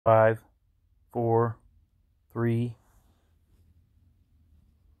5, 4, 3.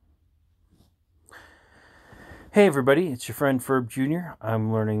 Hey everybody, it's your friend Ferb Jr.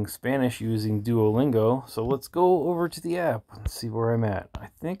 I'm learning Spanish using Duolingo, so let's go over to the app and see where I'm at. I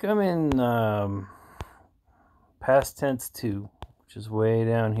think I'm in past tense 2, which is way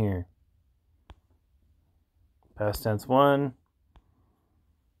down here. Past tense 1,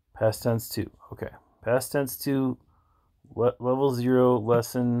 past tense 2. Okay, past tense 2, level 0,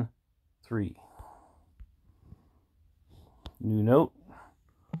 lesson 3. New note,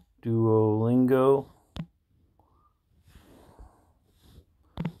 Duolingo,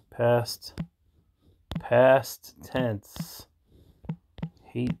 past tense.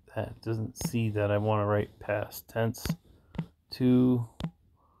 Hate that. Doesn't see that I want to write past tense. 2,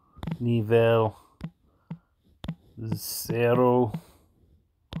 nivel, cero,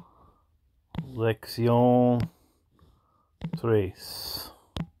 lección, tres.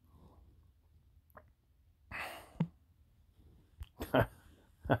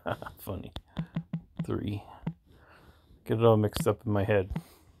 Funny. 3. Get it all mixed up in my head.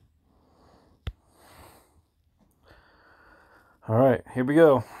 All right, here we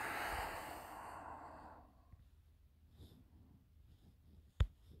go.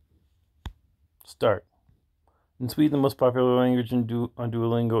 Start. In Sweden, the most popular language on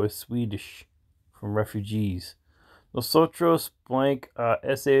Duolingo is Swedish, from refugees. Nosotros blank a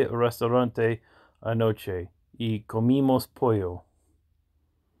ese restaurante anoche y comimos pollo.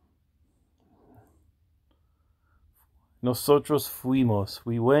 Nosotros fuimos.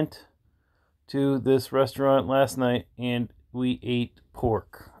 We went to this restaurant last night and we ate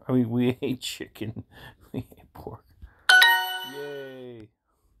pork. We ate chicken. We ate pork. Yay.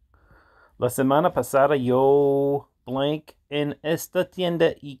 La semana pasada yo blank en esta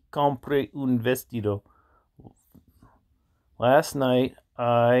tienda y compré un vestido. Last night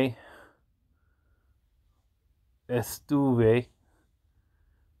I estuve,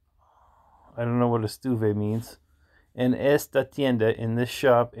 I don't know what estuve means, en esta tienda, in this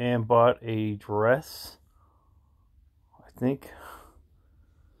shop, and bought a dress, I think.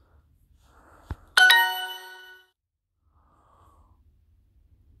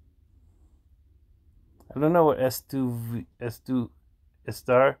 I don't know what estar.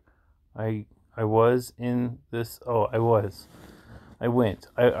 I was in this. Oh, I was. I went.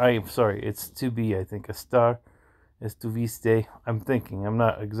 I'm sorry. It's to be, I think. Estar, estuviste. I'm thinking. I'm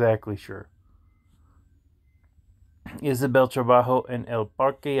not exactly sure. Isabel trabajó en el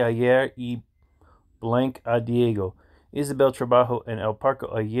parque ayer y blank a Diego. Isabel trabajó en el parque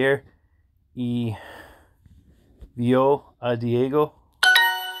ayer y vio a Diego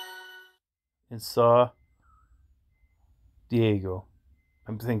and saw Diego.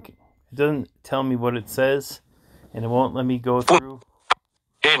 I'm thinking. It doesn't tell me what it says, and it won't let me go through.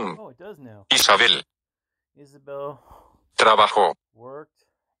 Oh, it does now. Isabel trabajó worked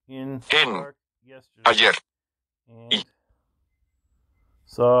in en yesterday ayer and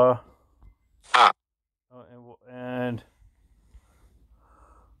saw a and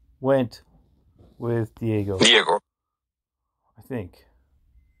went with Diego. Diego. I think.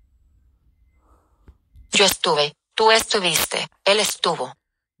 Yo estuve, tú estuviste, él estuvo.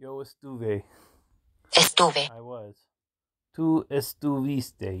 Yo estuve. Estuve. I was. Tú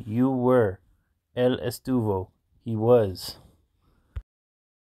estuviste. You were. Él estuvo. He was.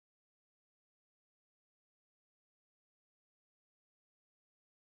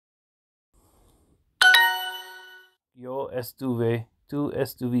 Yo estuve. Tú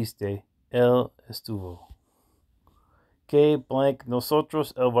estuviste. Él estuvo. ¿Qué blank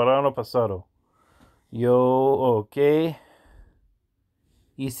nosotros el verano pasado? ¿Qué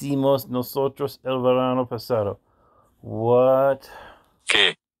hicimos nosotros el verano pasado? What?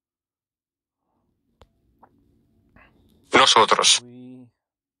 ¿Qué? Nosotros.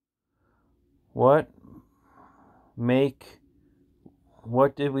 What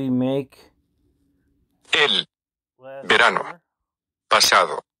did we make? El verano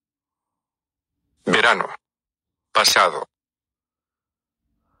pasado. Verano pasado.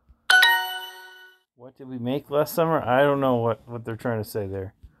 What did we make last summer? I don't know what they're trying to say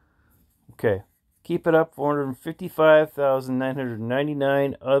there. Okay. Keep it up.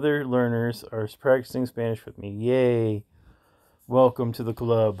 455,999 other learners are practicing Spanish with me. Yay. Welcome to the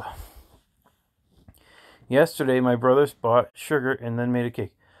club. Yesterday, my brothers bought sugar and then made a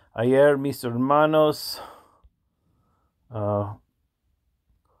cake. Ayer, mis hermanos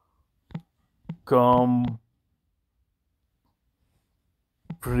comprieron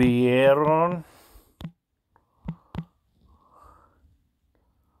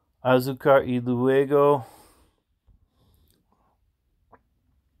azúcar y luego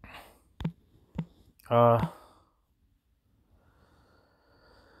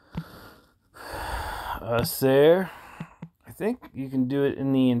Ser. I think you can do it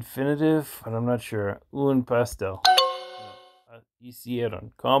in the infinitive, but I'm not sure. Un pastel. No.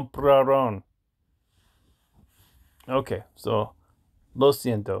 Hicieron. Compraron. Okay, so lo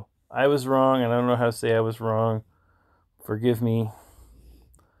siento. I was wrong, and I don't know how to say I was wrong. Forgive me.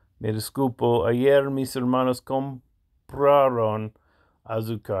 Me disculpo. Ayer mis hermanos compraron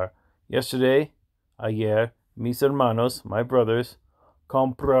azúcar. Yesterday, ayer, mis hermanos, my brothers,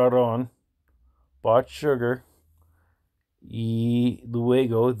 compraron, bought sugar. Y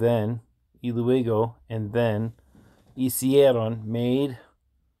luego, and then, hicieron, made,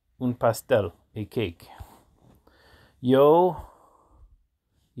 un pastel, a cake. Yo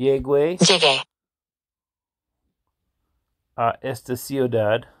llegué a esta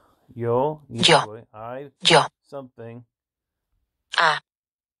ciudad. Yo, I, something,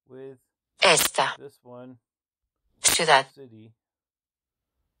 with esta this one, ciudad. city.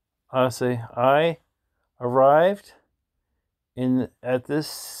 Say, I arrived at this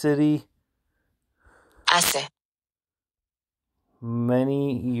city Hace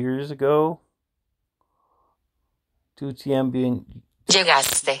many years ago. Tú también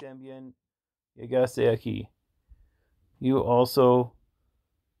llegaste. Llegaste aquí. You also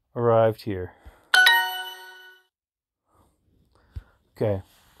arrived here. Okay.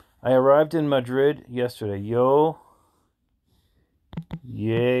 I arrived in Madrid yesterday. Yo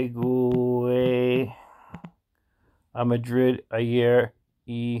llegué a Madrid ayer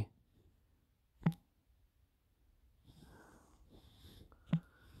y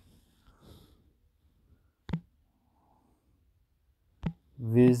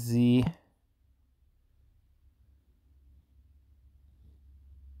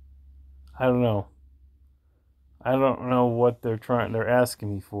I don't know. I don't know what they're asking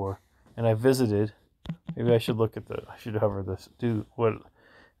me for. And I visited. Maybe I should I should hover this. Do what?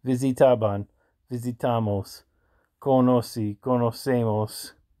 Visitaban. Visitamos. Conocemos.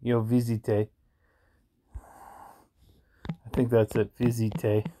 Yo visité. I think that's it.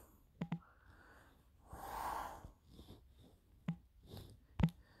 Visité.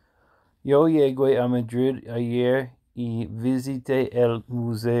 Yo llegué a Madrid ayer y visité el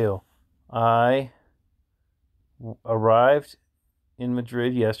museo. I arrived in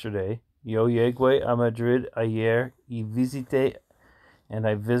Madrid yesterday. Yo llegué a Madrid ayer y visité, and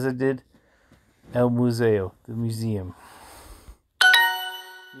I visited el museo, the museum.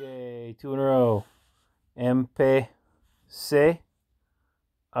 Yay, 2 in a row. Empecé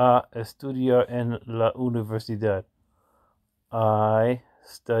a estudiar en la universidad. I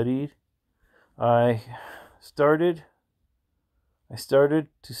started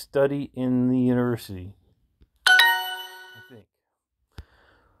to study in the university. I think.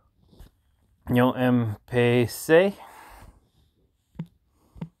 Yo empecé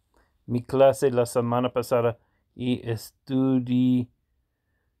mi clase la semana pasada y estudié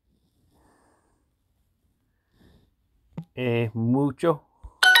mucho.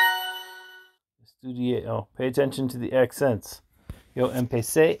 Pay attention to the accents. Yo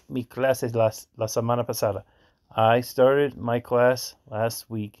empecé mi clase la semana pasada. I started my class last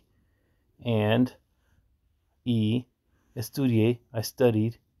week, and I studied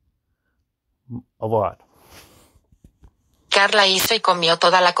a lot. Carla hizo y comió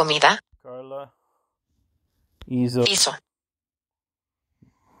toda la comida. Carla hizo.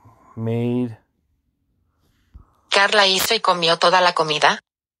 Made. Carla hizo y comió toda la comida.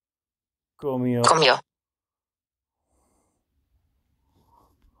 Comió.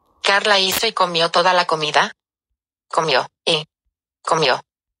 Carla hizo y comió toda la comida. Comió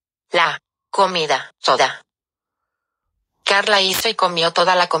la comida toda. Carla hizo y comió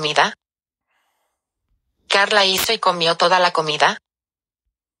toda la comida. Carla hizo y comió toda la comida.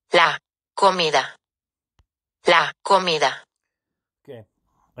 La comida. Okay,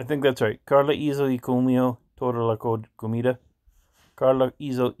 I think that's right. Carla hizo y comió toda la comida. Carla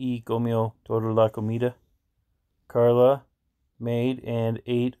hizo y comió toda la comida. Carla made and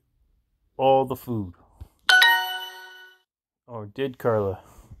ate all the food. Or did Carla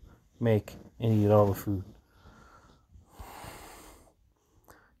make and eat all the food?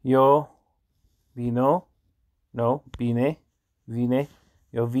 Yo vine. Yo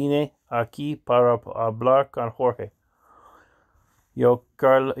vine aquí para hablar con Jorge. Yo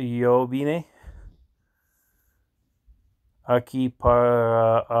vine aquí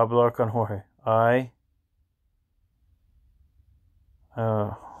para hablar con Jorge.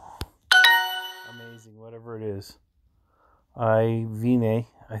 Amazing, whatever it is. I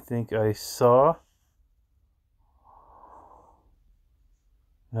think I saw.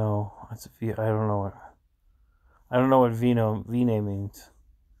 No, it's I don't know what. I don't know what vine means.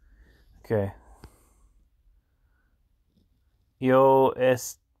 Okay. Yo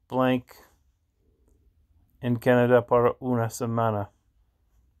es blank en Canada para una semana.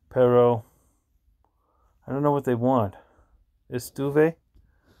 Pero I don't know what they want. Estuve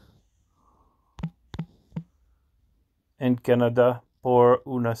en Canadá por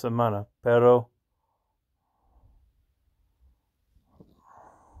una semana. Pero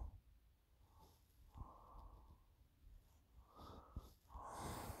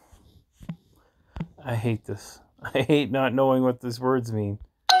I hate this. I hate not knowing what these words mean.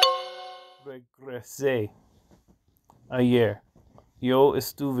 Regresé ayer. Yo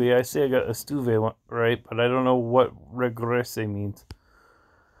estuve. I say I got estuve right, but I don't know what regresé means.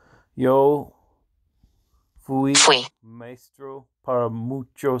 Yo fui maestro para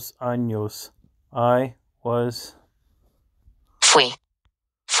muchos años. I went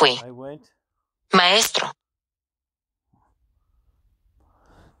Maestro.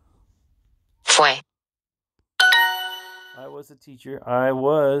 Fue. I was a teacher. I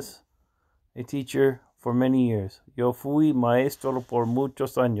was a teacher for many years. Yo fui maestro por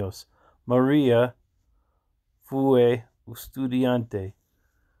muchos años. María fue estudiante.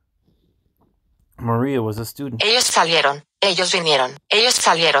 Maria was a student. Ellos salieron, ellos vinieron. Ellos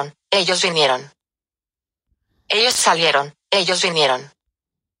salieron, ellos vinieron. Ellos salieron, ellos vinieron.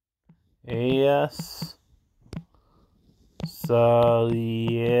 Ellas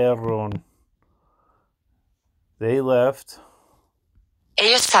salieron. They left.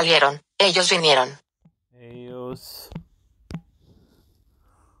 Ellos salieron, ellos vinieron. Ellos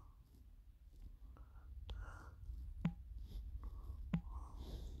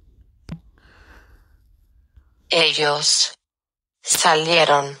Ellos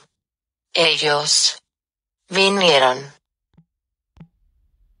salieron, ellos vinieron.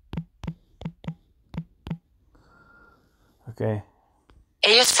 Okay.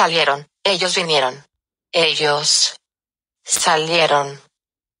 Ellos salieron, ellos vinieron. Ellos salieron,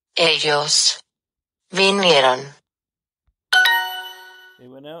 ellos vinieron. They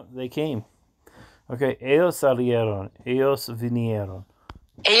went out, they came. Okay, ellos salieron, ellos vinieron.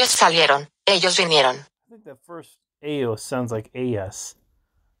 Ellos salieron, ellos vinieron. I think that first ellos sounds like AS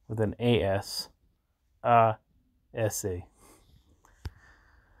with an AS. A-S-A.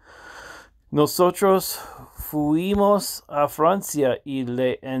 Nosotros fuimos a Francia y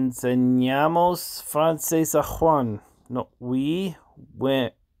le enseñamos francés a Juan. No, we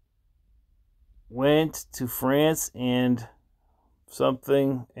went to France and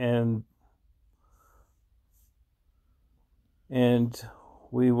something and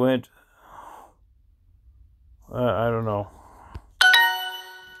we went I don't know.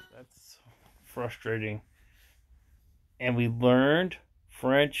 That's frustrating. And we learned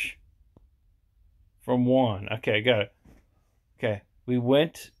French from Juan. Okay, I got it. Okay, we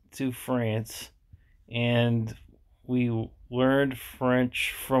went to France and we learned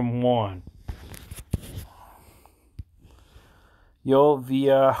French from Juan. Yo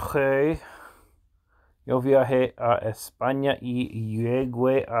viajé a España y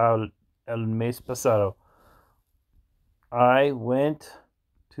llegué el mes pasado. I went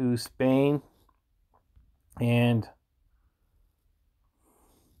to Spain and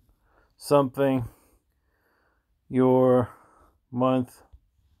something your month.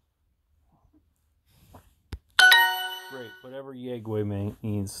 Great, whatever llegué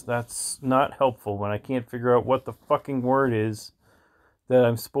means. That's not helpful when I can't figure out what the fucking word is that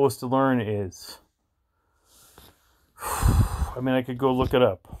I'm supposed to learn is. I mean, I could go look it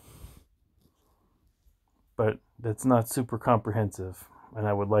up, but that's not super comprehensive, and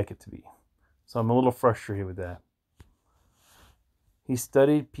I would like it to be. So I'm a little frustrated with that. He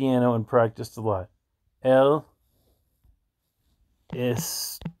studied piano and practiced a lot. Él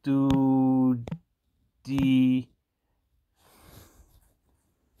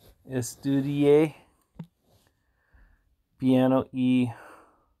estudié piano y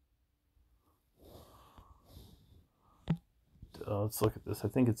let's look at this. I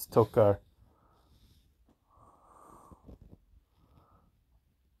think it's tocar.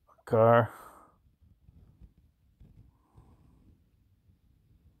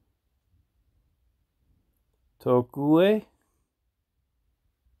 Tokue.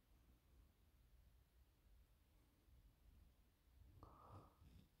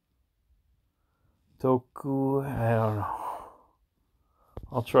 Toku, I don't know.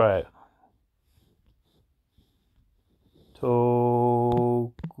 I'll try it.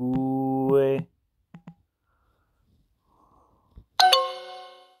 Tokue.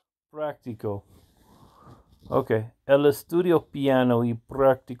 Practico. Okay. El estudio piano y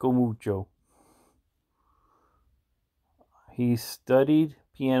practicó mucho. He studied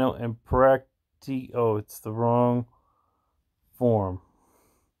piano and practiced. Oh, it's the wrong form.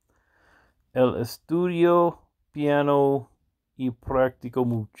 El estudio piano y practicó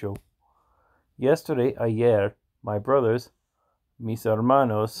mucho. Yesterday, ayer, my brothers, mis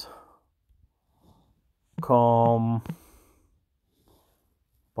hermanos, compraron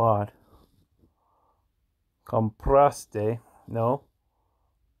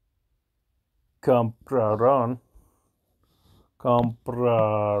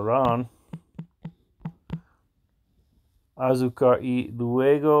azúcar y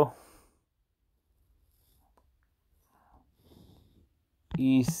luego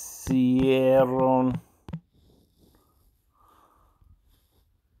hicieron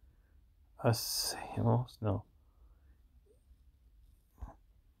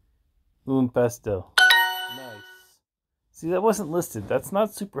un pastel. Nice. See, that wasn't listed. That's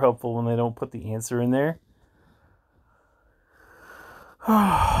not super helpful when they don't put the answer in there.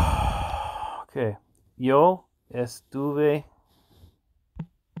 Okay. Yo estuve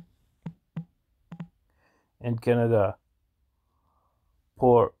en Canadá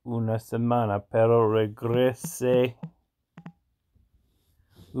por una semana, pero regresé.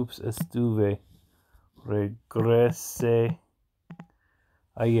 Regresé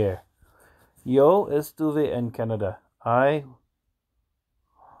ayer. Yo estuve en Canadá. I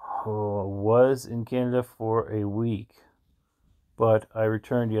was in Canada for a week, but I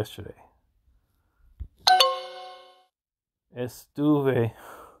returned yesterday. Estuve.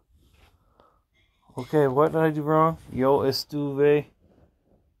 Okay, what did I do wrong? Yo estuve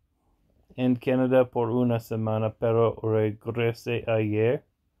en Canada por una semana, pero regresé ayer.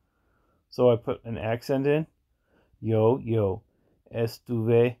 So I put an accent in. Yo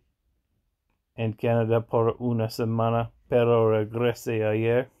estuve en Canada por una semana, pero regresé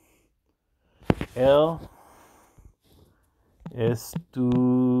ayer. Él estudió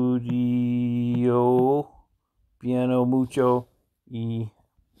piano mucho y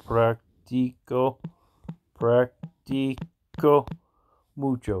practicó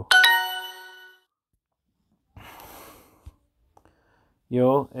mucho.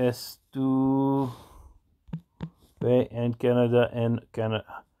 Yo estuve en Canadá.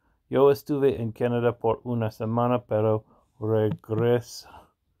 Yo estuve en Canadá por una semana, pero regresé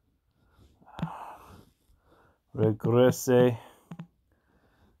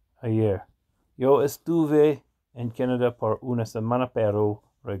ayer. Yo estuve en Canadá por una semana, pero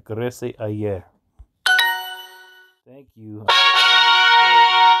regresé ayer. Thank you. Oh,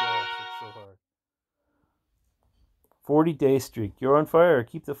 gosh, it's so hard. 40-day streak. You're on fire.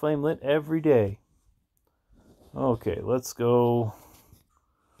 Keep the flame lit every day. Okay, let's go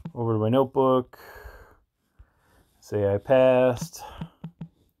over to my notebook. Say I passed.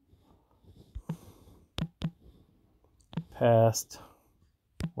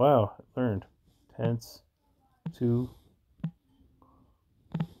 Wow, I learned. Tense. To.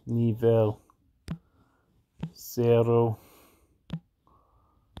 Nivel. Cero.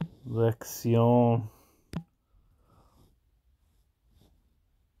 Lección.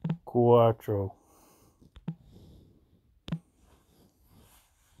 Cuatro.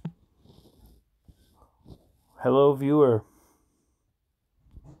 Hello, viewer.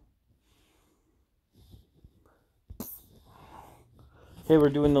 Okay, we're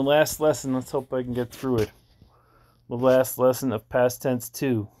doing the last lesson. Let's hope I can get through it. The last lesson of past tense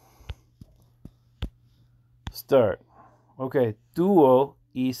 2. Start. Okay, Duo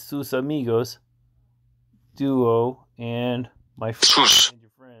y sus amigos. Duo and my Sus and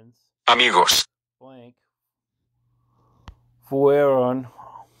your friends. amigos Blank. Fueron.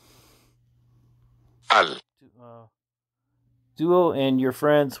 al Duo and your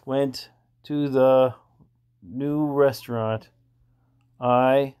friends went to the new restaurant.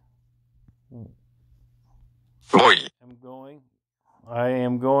 I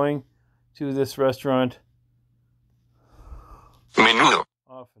am going to this restaurant menudo.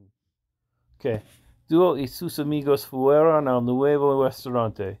 often. Okay. Duo y sus amigos fueron al nuevo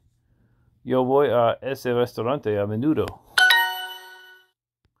restaurante. Yo voy a ese restaurante a menudo.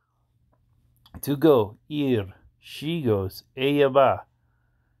 To go, ir. She goes. Ella va.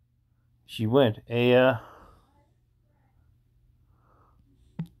 She went. Ella.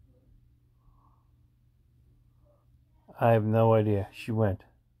 I have no idea. She went.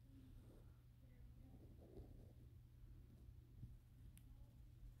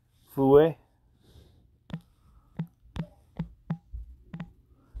 Fue.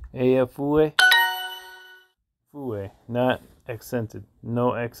 Ella fue. Fue. Not accented.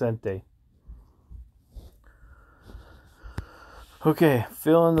 No accente. Okay,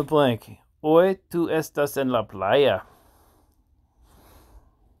 fill in the blank. Hoy tú estás en la playa.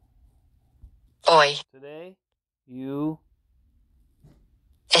 Hoy Today, you're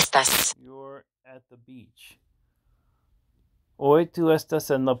estás. at the beach. Hoy tú estás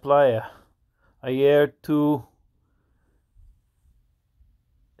en la playa. Ayer tú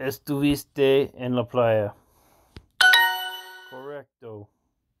estuviste en la playa. Correcto.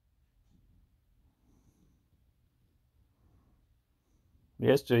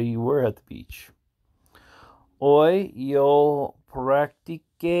 Yesterday you were at the beach. Hoy yo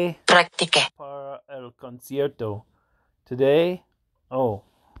practiqué para el concierto. Today,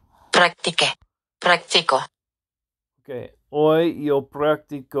 practico. Okay. Hoy yo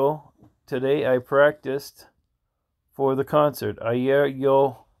practico. Today I practiced for the concert.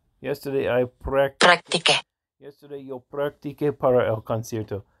 Yesterday I Practiqué. Yesterday yo practiqué para el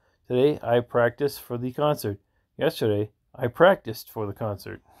concierto. Today I practiced for the concert. Yesterday I practiced for the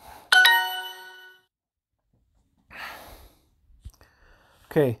concert.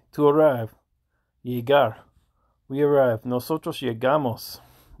 Okay, to arrive. Llegar. We arrived. Nosotros llegamos.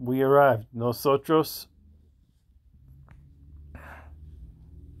 We arrived. Nosotros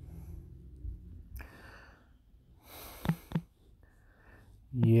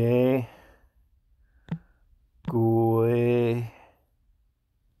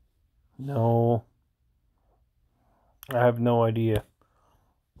No. I have no idea.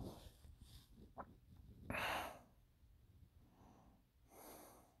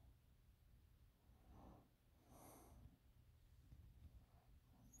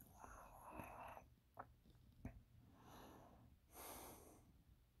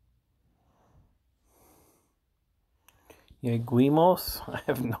 Guimos? I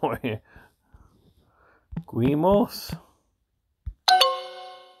have no idea. Guimos?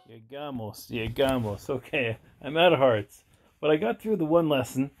 Llegamos. Okay, I'm out of hearts. But I got through the one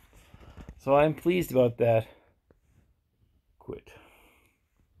lesson, so I'm pleased about that. Quit.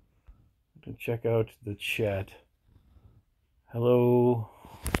 To check out the chat. Hello.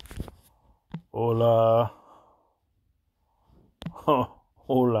 Hola.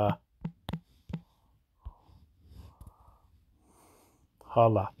 Hola.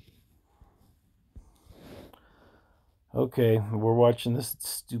 Hola. Okay, we're watching this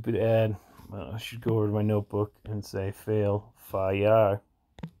stupid ad. I should go over to my notebook and say fallar.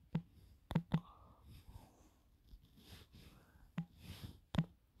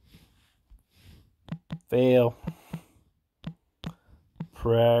 Fail.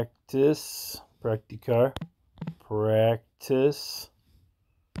 Practice. Practicar. Practice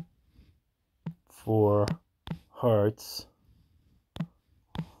for hearts.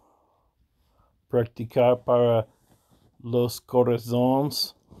 Practicar para los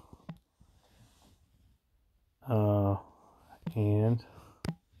corazones. And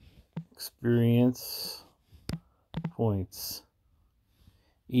experience points.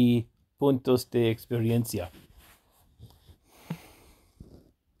 Y puntos de experiencia.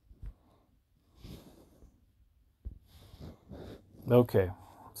 Okay,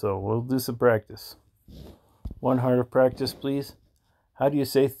 so we'll do some practice. One heart of practice, please. How do you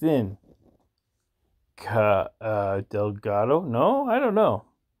say thin? Delgado? No, I don't know.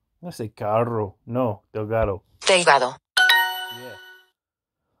 I'm going to say carro. No, Delgado. Delgado. Yeah.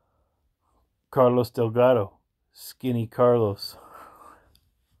 Carlos Delgado. Skinny Carlos.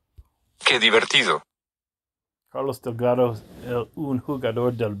 Qué divertido. Carlos Delgado es un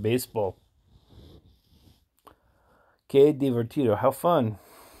jugador del béisbol. Qué divertido. How fun.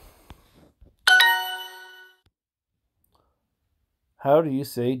 How do you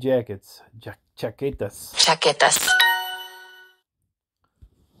say jackets? Chaquetas. Chaquetas.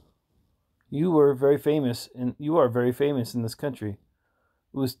 You are very famous in this country.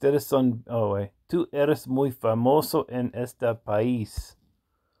 Ustedes son... Tú eres muy famoso en este país.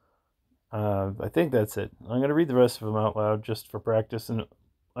 I think that's it. I'm going to read the rest of them out loud just for practice and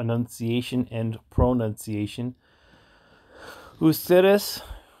enunciation and pronunciation. Ustedes,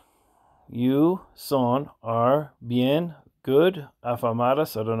 you, son, are bien, good,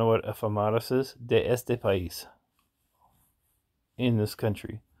 afamadas, I don't know what afamadas is, de este país. In this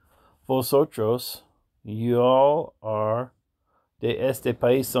country. Vosotros, y'all are de este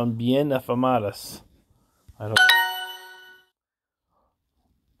país son bien afamadas. I don't know.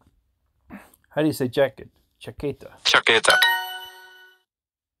 How do you say jacket? Chaqueta. Chaqueta.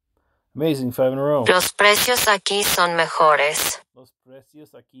 Amazing, 5 in a row. Los precios aquí son mejores. Los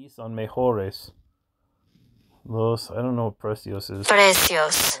precios aquí son mejores. I don't know what precios is.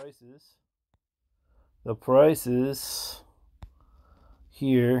 Precios. The prices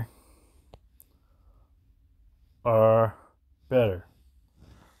here are better.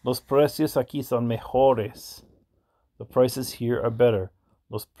 Los precios aquí son mejores. The prices here are better.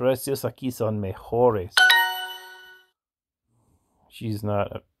 Los precios aquí son mejores. She's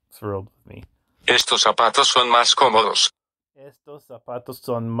not thrilled with me. Estos zapatos son más cómodos. Estos zapatos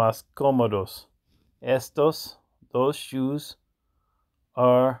son más cómodos. Those shoes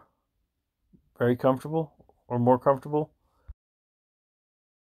are very comfortable or more comfortable.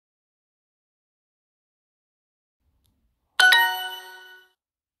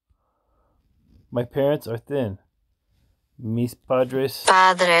 My parents are thin. Mis padres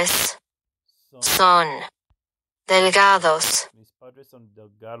son delgados. Mis padres son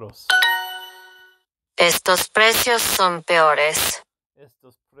delgados. Estos precios son peores.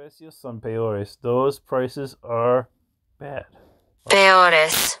 Estos precios son peores. Those prices are bad.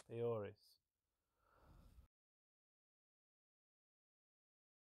 Peores. Peores.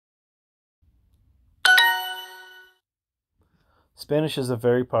 Spanish is a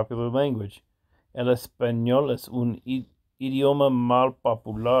very popular language. El español es un idioma mal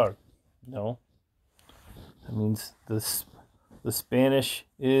popular. No. That means the Spanish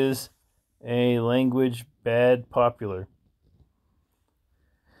is a language bad popular.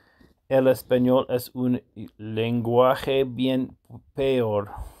 El español es un lenguaje bien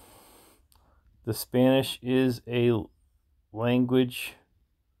peor. The Spanish is a language,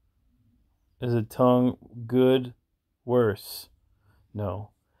 is a tongue good, worse. No.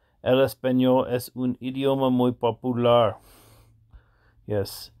 El español es un idioma muy popular.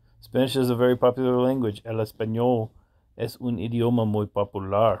 Yes. Spanish is a very popular language. El español es un idioma muy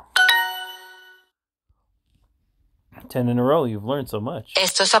popular. 10 in a row. You've learned so much.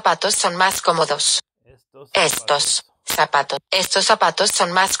 Estos zapatos son más cómodos. Estos zapatos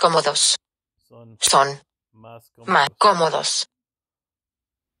son más cómodos. Son más cómodos.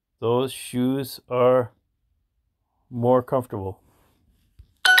 Those shoes are more comfortable.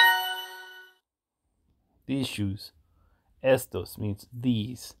 These shoes. Estos means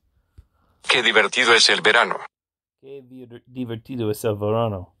these. Qué divertido es el verano. Qué divertido es el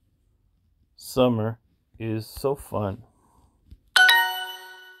verano. Summer is so fun.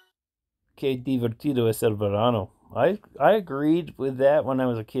 Qué divertido es el verano. I agreed with that when I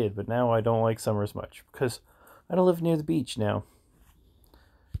was a kid, but now I don't like summer as much because I don't live near the beach now.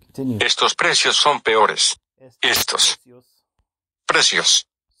 Continue. Estos precios son peores. Estos precios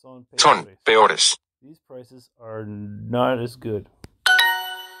son peores. These prices are not as good.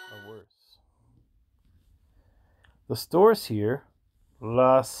 Or worse. The stores here,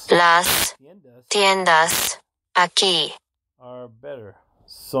 las tiendas aquí are better.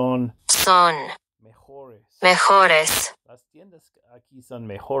 Son mejores. Las tiendas aquí son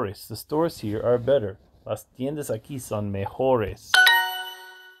mejores. The stores here are better. Las tiendas aquí son mejores.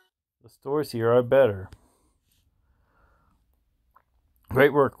 The stores here are better.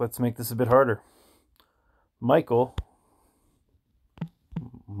 Great work. Let's make this a bit harder. Michael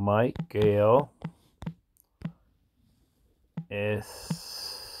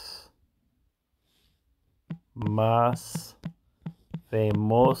es más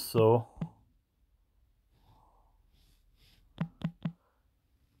famoso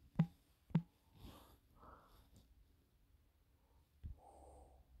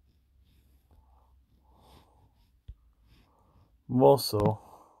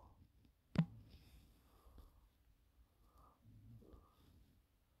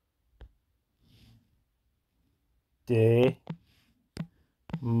de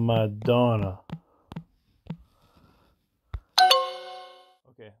Madonna.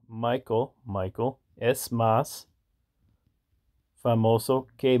 Okay, Michael es más famoso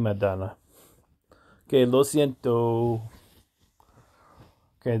que Madonna. Okay, lo siento.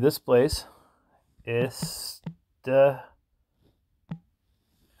 Okay, this place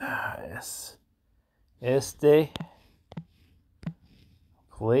este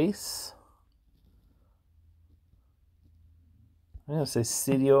place. I'm going to say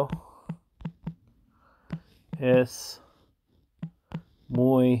sitio es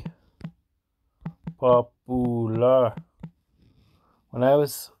muy popular. When I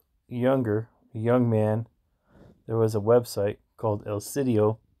was a young man, there was a website called El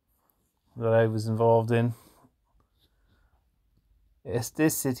Sitio that I was involved in. Este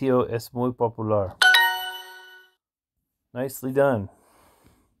sitio es muy popular. Nicely done.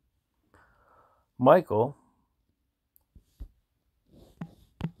 Michael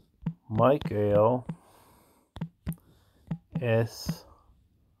es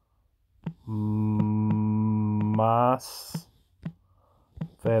más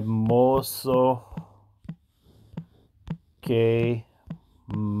famoso que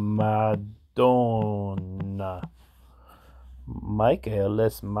Madonna. Michael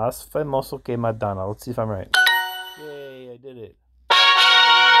es más famoso que Madonna. Let's see if I'm right. Yay, I did it.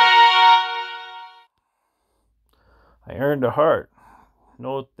 I earned a heart.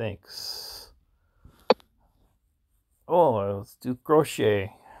 No thanks. Oh, let's do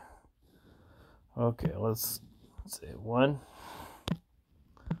crochet. Okay, let's say 1.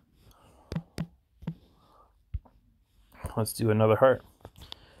 Let's do another heart.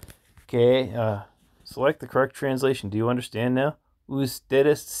 Okay, select the correct translation. Do you understand now?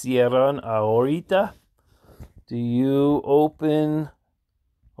 Ustedes cierran ahorita? Do you open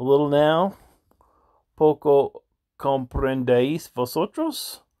a little now? Poco comprendéis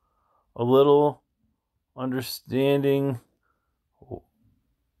vosotros? A little understanding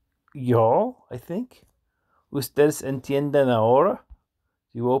y'all, I think. Ustedes entienden ahora?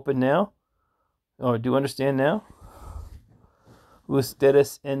 Do you open now? Or do you understand now?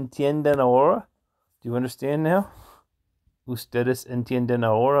 Ustedes entienden ahora? Do you understand now? Ustedes entienden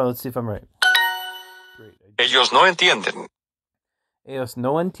ahora? Let's see if I'm right. Great. Ellos no entienden. Ellos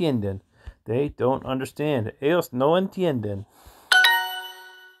no entienden. They don't understand. Ellos no entienden.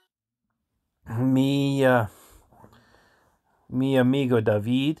 Mi amigo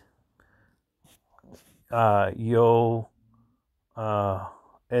David, yo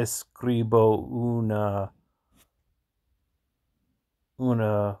escribo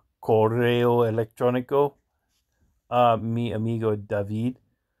una correo electrónico a mi amigo David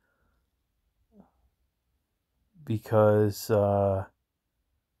because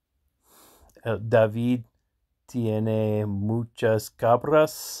David tiene muchas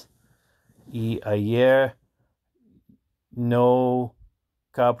cabras y ayer no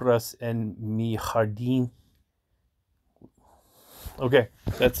cabras en mi jardín. Okay,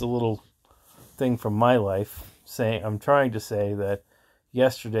 that's a little thing from my life saying I'm trying to say that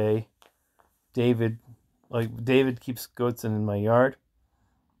yesterday David keeps goats in my yard.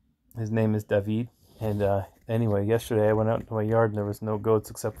 His name is David. And anyway, yesterday I went out into my yard and there was no goats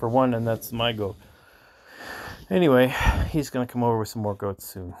except for one, and that's my goat. Anyway, he's going to come over with some more goats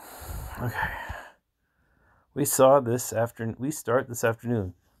soon. Okay. We start this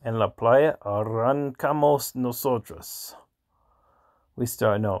afternoon. En la playa arrancamos nosotros.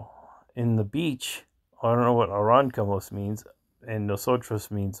 In the beach, I don't know what arrancamos means, and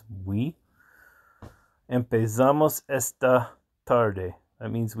nosotros means we. Empezamos esta tarde.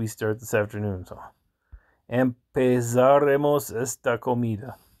 That means we start this afternoon. So, empezaremos esta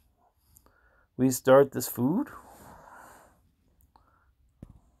comida. We start this food.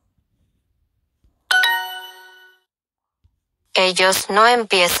 Ellos no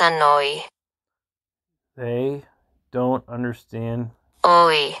empiezan hoy. They don't understand.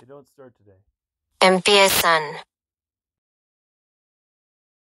 Hoy. They don't start today. Empiezan.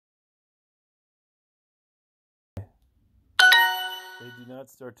 They do not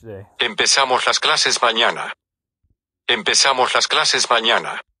start today. Empezamos las clases mañana. Empezamos las clases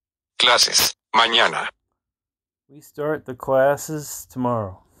mañana. Clases, mañana. We start the classes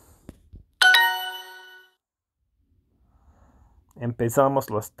tomorrow. Empezamos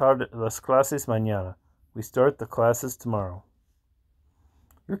las clases mañana. We start the classes tomorrow.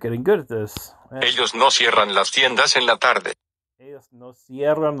 You're getting good at this. Ellos no cierran las tiendas en la tarde. Ellos no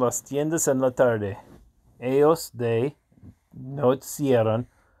cierran las tiendas en la tarde. Ellos, they, no cierran,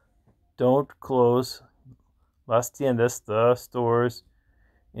 don't close las tiendas, the stores,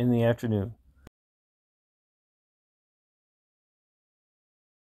 in the afternoon.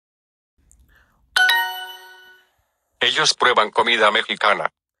 Ellos prueban comida mexicana.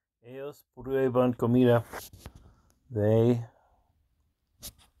 Ellos prueban comida. They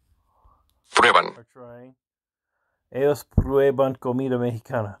Prueban. are trying. Ellos prueban comida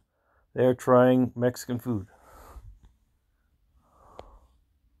mexicana. They're trying Mexican food.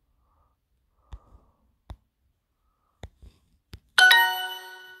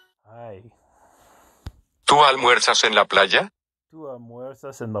 Hi. ¿Tú almuerzas en la playa? ¿Tú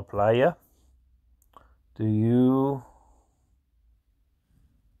almuerzas en la playa? Do you...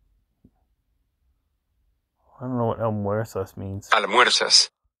 I don't know what almuerzas means.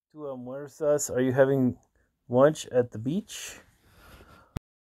 Almuerzas. ¿Tú almuerzas? Are you having lunch at the beach?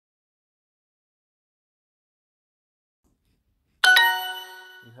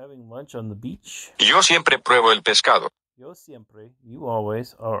 Are you having lunch on the beach? Yo siempre pruebo el pescado. Yo siempre, you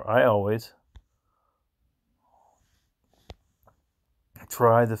always, or I always,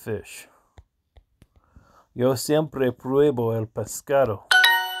 try the fish. Yo siempre pruebo el pescado.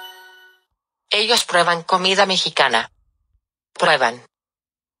 Ellos prueban comida mexicana. Prueban.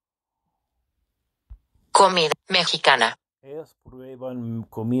 Comida mexicana. Ellos prueban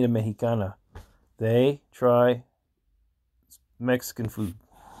comida mexicana. They try Mexican food.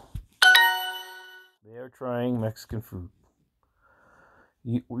 They are trying Mexican food.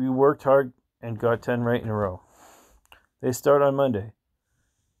 We worked hard and got 10 right in a row. They start on Monday.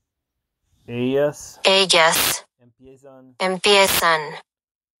 Ellas empiezan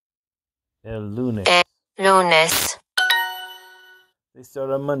el lunes. el lunes. They start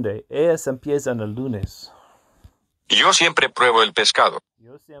on Monday. Ellas empiezan el lunes. Yo siempre pruebo el pescado.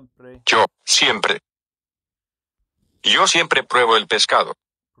 Yo siempre Yo siempre pruebo el pescado.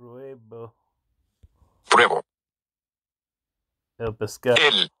 pruebo Pruebo el pescado.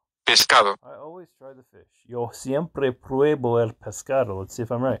 el pescado. I always try the fish. Yo siempre pruebo el pescado. Let's see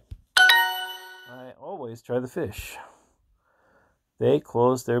if I'm right. I always try the fish. They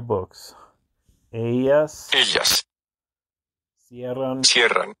close their books. Ellas cierran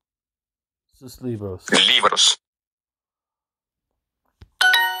sus libros. libros.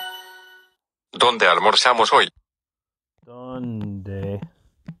 ¿Dónde almorzamos hoy? ¿Dónde?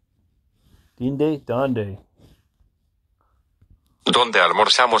 ¿Dónde? ¿Dónde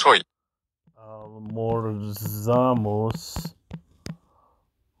almorzamos hoy? Almorzamos.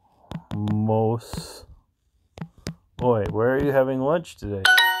 Boy, where are you having lunch today?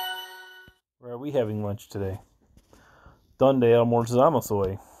 Where are we having lunch today? ¿Dónde almorzamos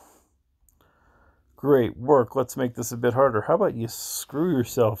hoy? Great work. Let's make this a bit harder. How about you screw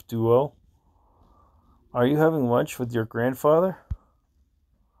yourself, Duo? Are you having lunch with your grandfather?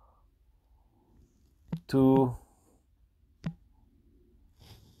 Tu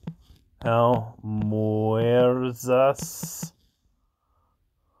almuerzas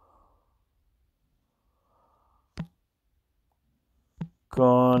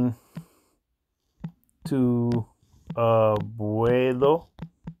con tu abuelo?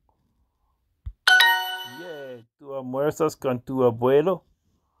 Yeah, tu almuerzas con tu abuelo?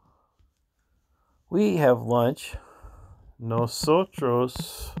 We have lunch.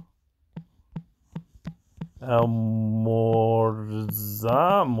 Nosotros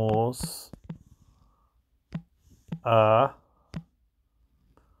almorzamos a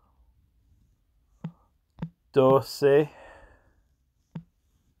 12:30.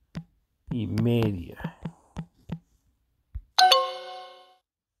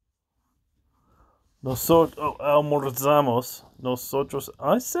 Nosotros almorzamos. Nosotros.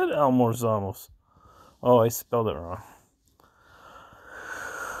 I said almorzamos. Oh, I spelled it wrong.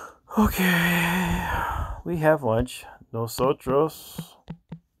 Okay. We have lunch. Nosotros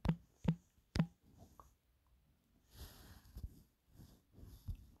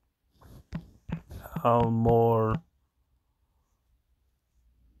almorzamos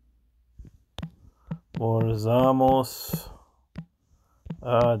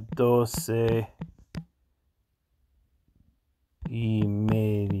a 12:30.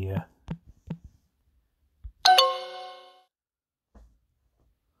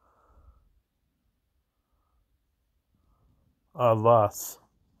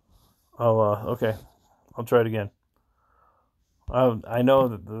 Okay, I'll try it again. I know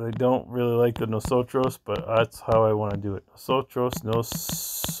that they don't really like the nosotros, but that's how I want to do it. Nosotros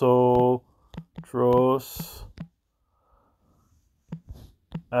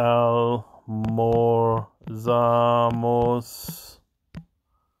almorzamos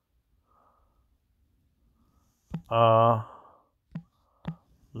a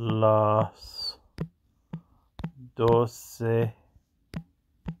las 12:30.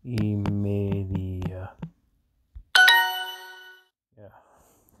 Yeah.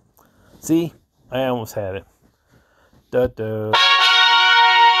 See, I almost had it. Da-da.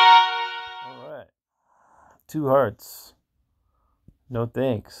 All right. 2 hearts. No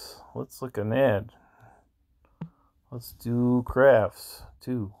thanks. Let's look an ad. Let's do crafts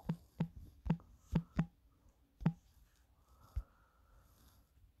 2.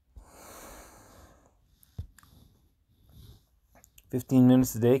 "15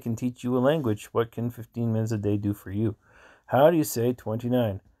 minutes a day can teach you a language. What can 15 minutes a day do for you?" How do you say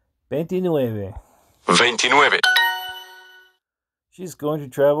 29? 29. 29. She's going to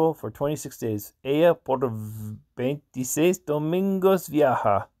travel for 26 days. Ella por 26 domingos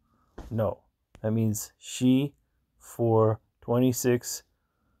viaja. No, that means she for 26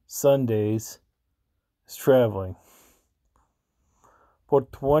 Sundays is traveling. Por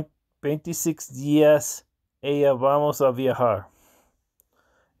 26 días ella vamos a viajar.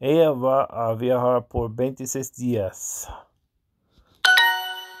 Ella va a viajar por 26 días.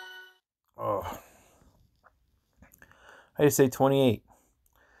 Oh. How do you say 28?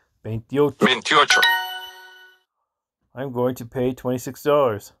 28. 28. I'm going to pay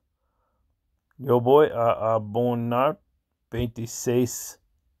 $26. Yo voy a abonar 26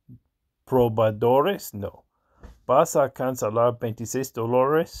 probadores. No. ¿Vas a cancelar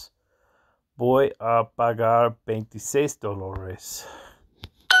 $26? Voy a pagar $26.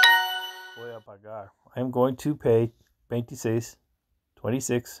 Voy a pagar. I'm going to pay $26.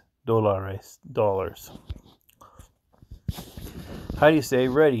 How do you say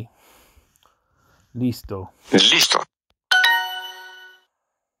ready? Listo. Listo.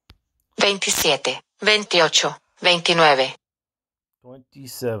 27, 28, 29.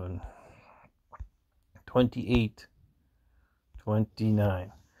 27, 28,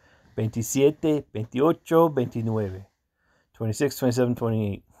 29, 27, 28, 29, 26, 27,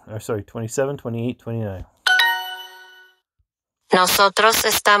 28. Sorry, 27, 28, 29. Nosotros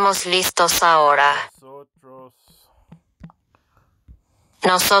estamos listos ahora.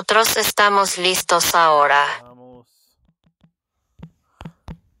 Nosotros estamos listos ahora. Estamos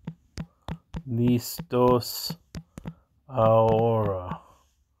listos ahora.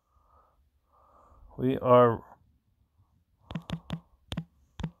 We are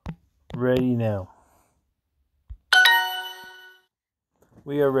ready now.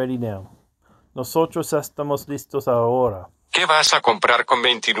 We are ready now. Nosotros estamos listos ahora. ¿Qué vas a comprar con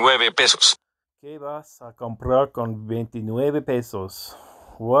 29 pesos? ¿Qué vas a comprar con 29 pesos?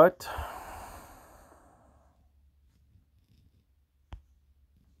 What?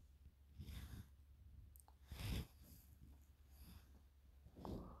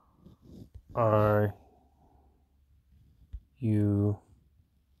 Are you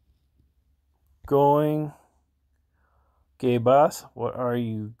going? ¿Qué vas? What are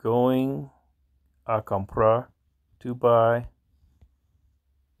you going a comprar? To buy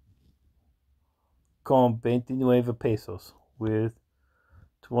con 29 pesos, with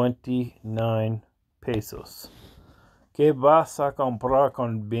 29 pesos. ¿Qué vas a comprar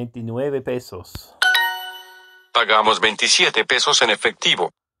con 29 pesos? Pagamos 27 pesos en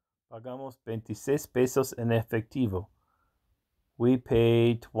efectivo. Pagamos 26 pesos en efectivo. We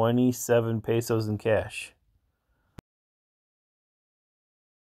paid 27 pesos in cash.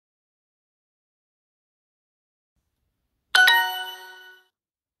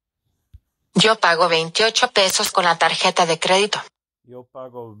 Yo pago 28 pesos con la tarjeta de crédito. Yo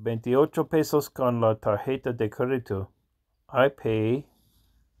pago 28 pesos con la tarjeta de crédito. I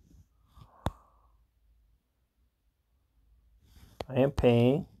am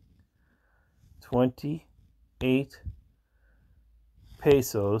paying 28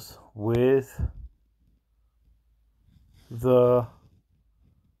 pesos with the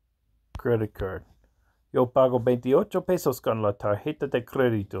credit card. Yo pago 28 pesos con la tarjeta de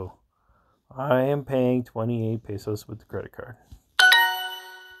crédito. I am paying 28 pesos with the credit card.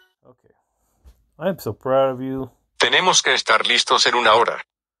 Okay. I'm so proud of you. Tenemos que estar listos en una hora.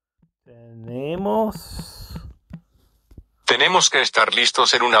 Tenemos que estar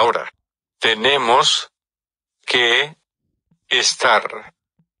listos en una hora. Tenemos que estar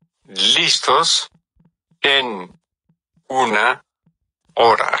listos en una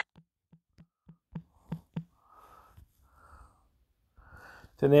hora.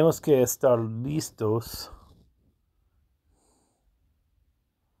 Tenemos que estar listos.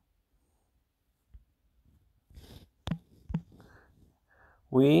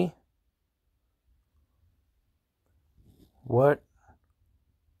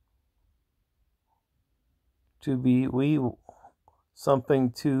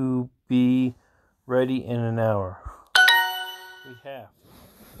 Something to be ready in an hour.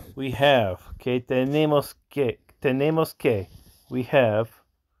 We have. Que tenemos que. We have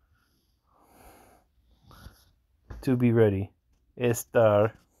to be ready.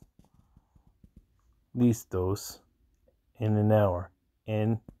 Estar listos in an hour.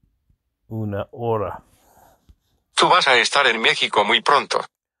 En una hora. Tú vas a estar en México muy pronto.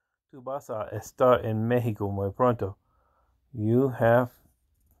 Tú vas a estar en México muy pronto. You have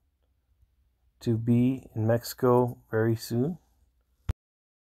to be in Mexico very soon.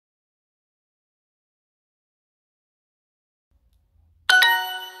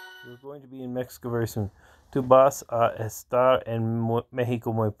 You're going to be in Mexico very soon. Tú vas a estar en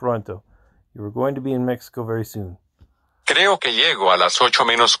México muy pronto. You're going to be in Mexico very soon. Creo que llego a las 8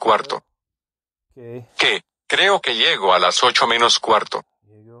 menos cuarto. ¿Qué? ¿Qué? Creo que llego a las 8 menos cuarto.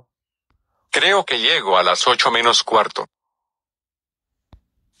 Creo que llego a las 8 menos cuarto.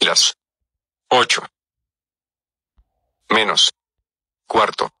 Las 8 menos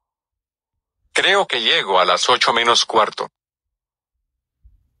cuarto. Creo que llego a las 8 menos cuarto.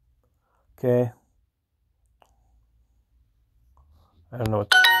 ¿Qué? I don't know what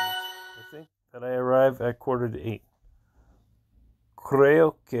that means. I think that I arrive at 7:45.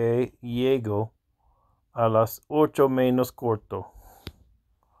 Creo que llego a las 8 menos cuarto.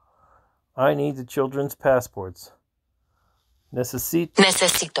 I need the children's passports.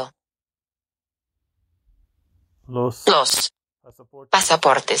 Necesito los los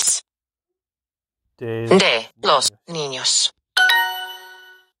pasaportes de los niños.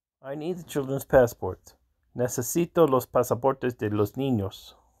 I need the children's passports. Necesito los pasaportes de los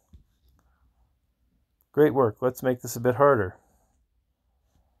niños. Great work. Let's make this a bit harder.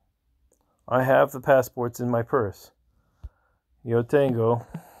 I have the passports in my purse. Yo tengo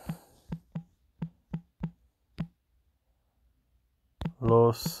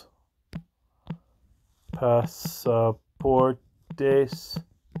los pasaportes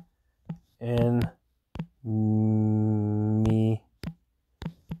en mi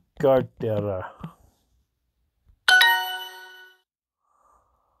cartera.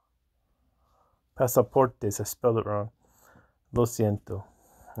 Pasaportes, I spelled it wrong. Lo siento.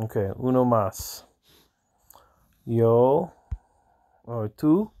 Okay, uno más. Yo, or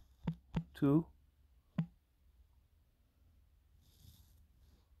tú,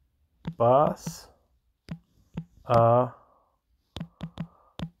 vas a,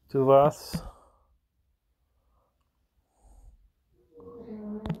 tú vas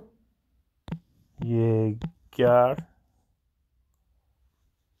llegar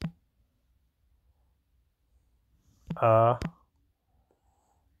a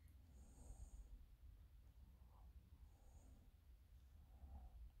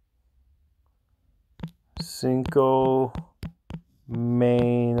cinco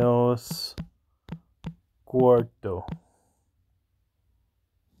menos cuarto.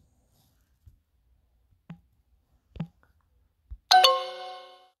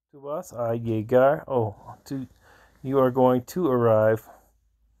 Tú vas a llegar. You are going to arrive.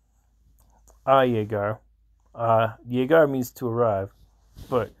 A llegar. Llegar means to arrive,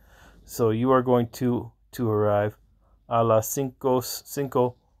 but so you are going to arrive a las cinco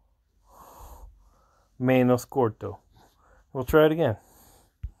menos corto. We'll try it again.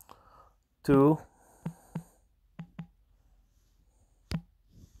 Tú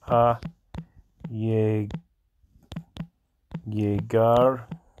a llegar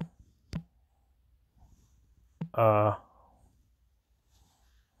a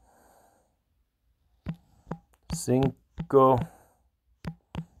cinco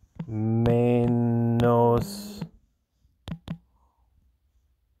menos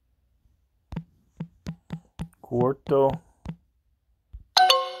cuarto.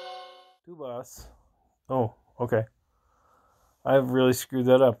 Tú vas. Oh, okay. I've really screwed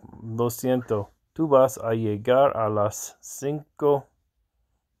that up. Lo siento. Tú vas a llegar a las cinco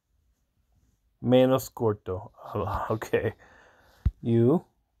menos corto. Okay.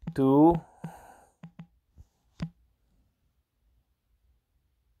 Tú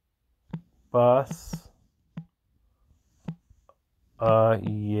vas a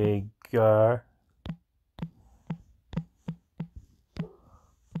llegar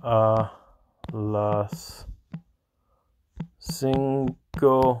a las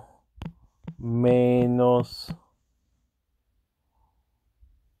cinco menos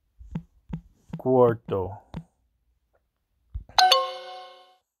cuarto.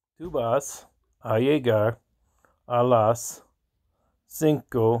 Tú vas a llegar a las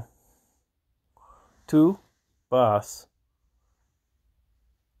cinco. Tú vas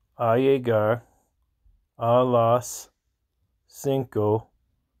a llegar a las cinco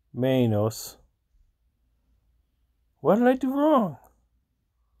menos. What did I do wrong?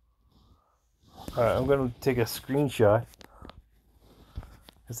 Alright, I'm going to take a screenshot.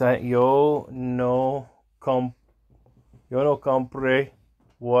 Is that yo no compré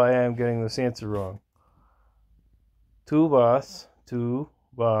why I'm getting this answer wrong. Tú vas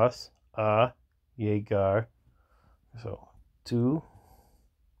a llegar. So, tú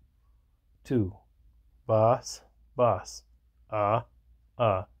vas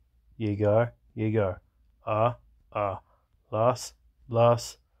a llegar a las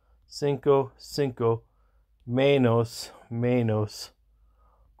cinco menos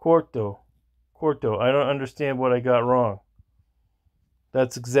corto. I don't understand what I got wrong.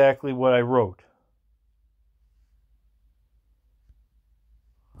 That's exactly what I wrote.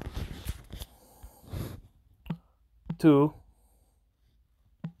 Tú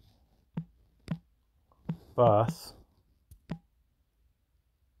vas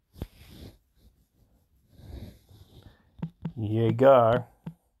llegar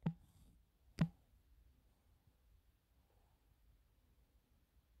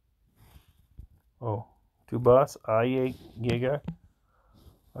tú vas a llegar.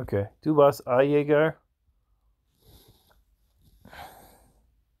 Okay, tú vas a llegar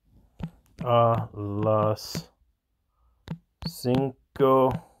a las cinco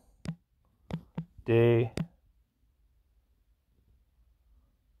de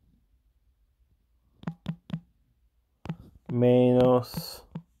menos.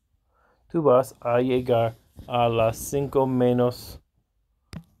 Tú vas a llegar a las 5 menos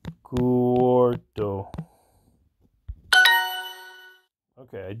cuarto.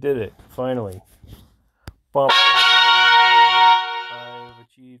 Okay, I did it, finally. Bump. I've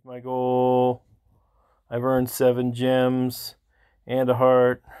achieved my goal. I've earned 7 gems and a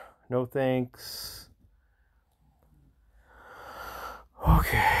heart. No thanks.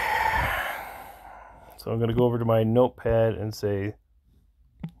 Okay. So I'm going to go over to my notepad and say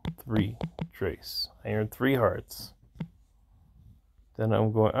 3 trace. I earned 3 hearts. Then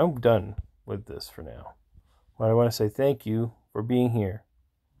I'm done with this for now. But I want to say thank you for being here.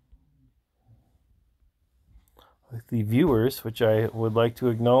 The viewers, which I would like to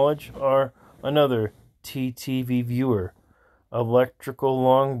acknowledge, are another TTV viewer, Electrical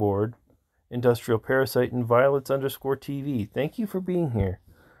Longboard, Industrial Parasite, and Violets_TV. Thank you for being here.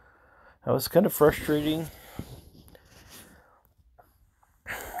 That was kind of frustrating,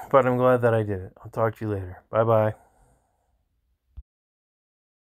 but I'm glad that I did it. I'll talk to you later. Bye-bye.